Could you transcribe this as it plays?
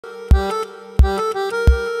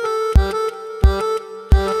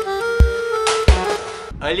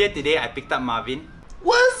Earlier today, I picked up Marvin.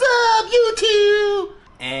 What's up, YouTube?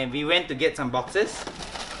 And we went to get some boxes.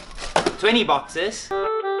 20 boxes.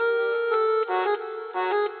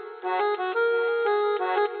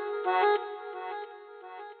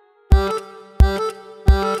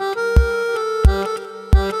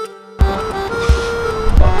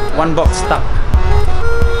 One box stuck.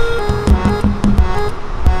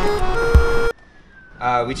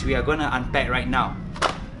 Which we are gonna unpack right now.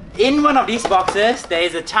 In one of these boxes, there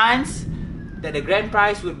is a chance that the grand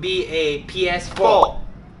prize would be a PS4.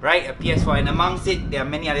 Right? A PS4. And amongst it, there are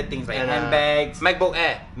many other things like handbags, MacBook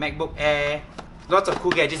Air. Lots of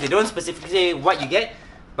cool gadgets. They don't specifically say what you get,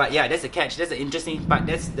 but yeah, that's the catch. That's the interesting part.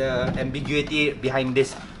 That's the ambiguity behind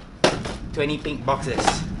this 20 pink boxes.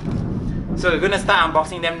 So we're gonna start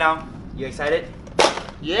unboxing them now. You excited?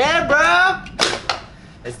 Yeah, bro!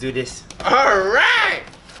 Let's do this. Alright!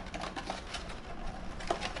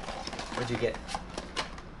 What'd you get?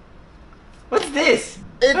 What's this?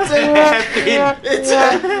 It's a pin. It's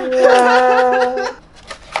a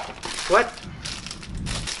What?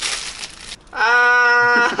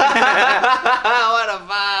 what a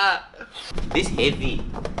fuck! This heavy.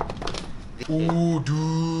 Ooh,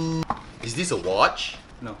 dude. Is this a watch?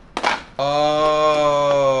 No.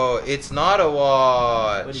 Oh, it's not a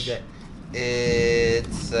watch. What is that?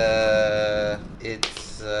 It's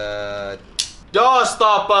door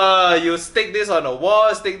stopper. You stick this on a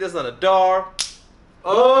wall, stick this on a door.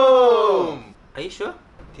 Oh! Are you sure?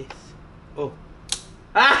 This. Oh.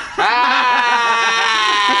 Oh.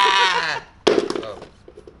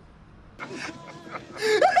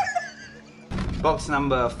 Box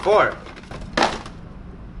number 4.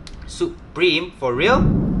 Supreme for real?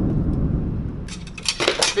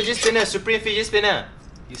 Fidget spinner, Supreme fidget spinner.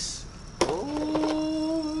 Yes.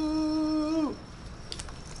 Oh.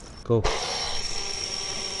 Go.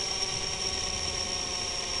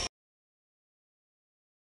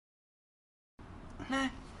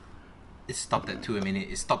 It stopped at 2 a minute.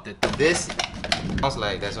 It stopped at 2. This sounds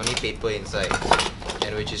like there's only paper inside,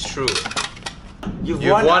 and which is true. You've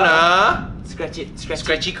won a Scratch it.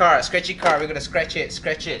 scratchy card. Scratchy card. We're gonna scratch it.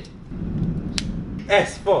 Scratch it.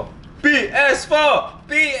 S4. PS4.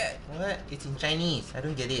 What? It's in Chinese. I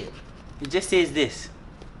don't get it. It just says this.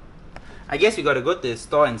 I guess we gotta go to the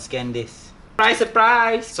store and scan this. Surprise,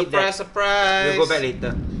 surprise! Surprise, surprise. We'll go back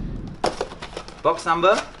later. Box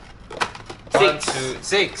number 1, 6. 2,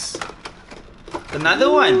 6.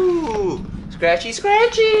 Another one. Ooh. Scratchy,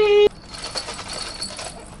 scratchy.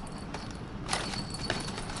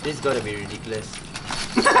 This gotta be ridiculous.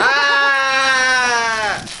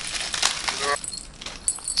 Ah!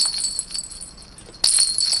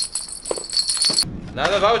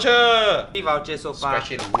 Another voucher. 3 vouchers so far.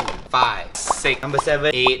 Scratch it. 5, 6, Number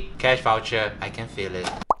 7. 8. Cash voucher. I can feel it.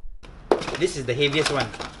 This is the heaviest one.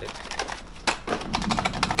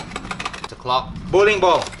 It's a clock. Bowling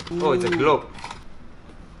ball. Oh, it's a globe.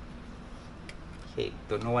 Okay,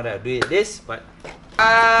 don't know what I'll do with this, but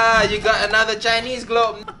Ah, you got another Chinese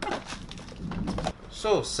globe.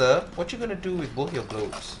 So, sir, what you gonna do with both your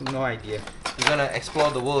globes? no idea. You're gonna explore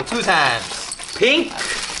the world 2 times. Pink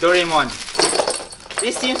Doraemon.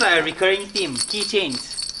 This seems like a recurring theme.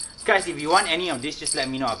 Keychains. Guys, if you want any of this, just let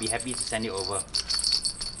me know. I'll be happy to send it over.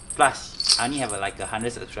 Plus, I only have like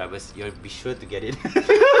 100 subscribers. You'll be sure to get it.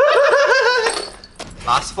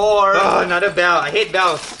 Last 4. Oh, another bell. I hate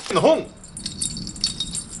bells. Hong.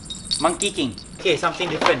 Monkey King. Okay, something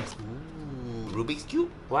different. Ooh, Rubik's Cube?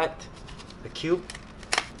 What? A cube?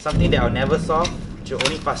 Something that I'll never solve, which will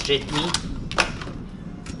only frustrate me.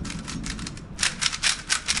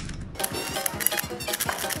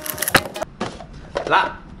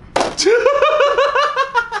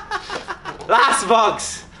 Last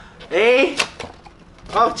box! A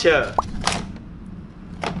voucher.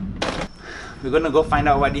 We're gonna go find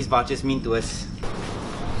out what these vouchers mean to us.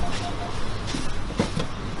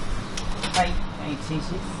 Hi, can you change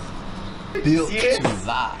this? Built Serious? to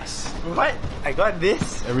last. What? I got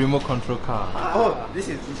this? A remote control car. Oh, this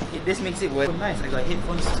makes it work. Oh, nice. I got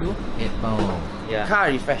headphones too. Headphone. Yeah. Car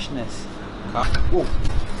refreshness. Car. Oh,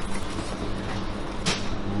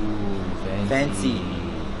 Ooh, fancy.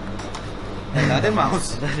 Another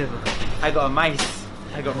mouse. I got a mice.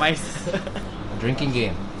 A drinking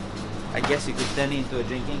game. I guess you could turn it into a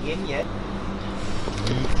drinking game yet.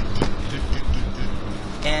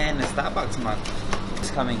 And a Starbucks mug.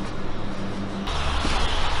 It's coming.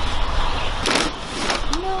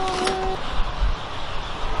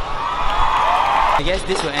 I guess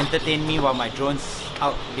this will entertain me while my drone's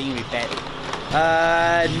out being repaired.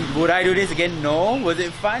 Would I do this again? No. Was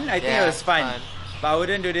it fun? I think it was fun. But I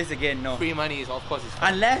wouldn't do this again, no. Free money is of course it's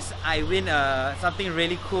fun. Unless I win something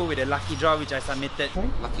really cool with a lucky draw which I submitted.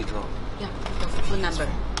 Lucky draw. Yeah, phone number.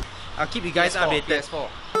 I'll keep you guys PS4, updated.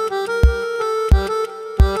 PS4.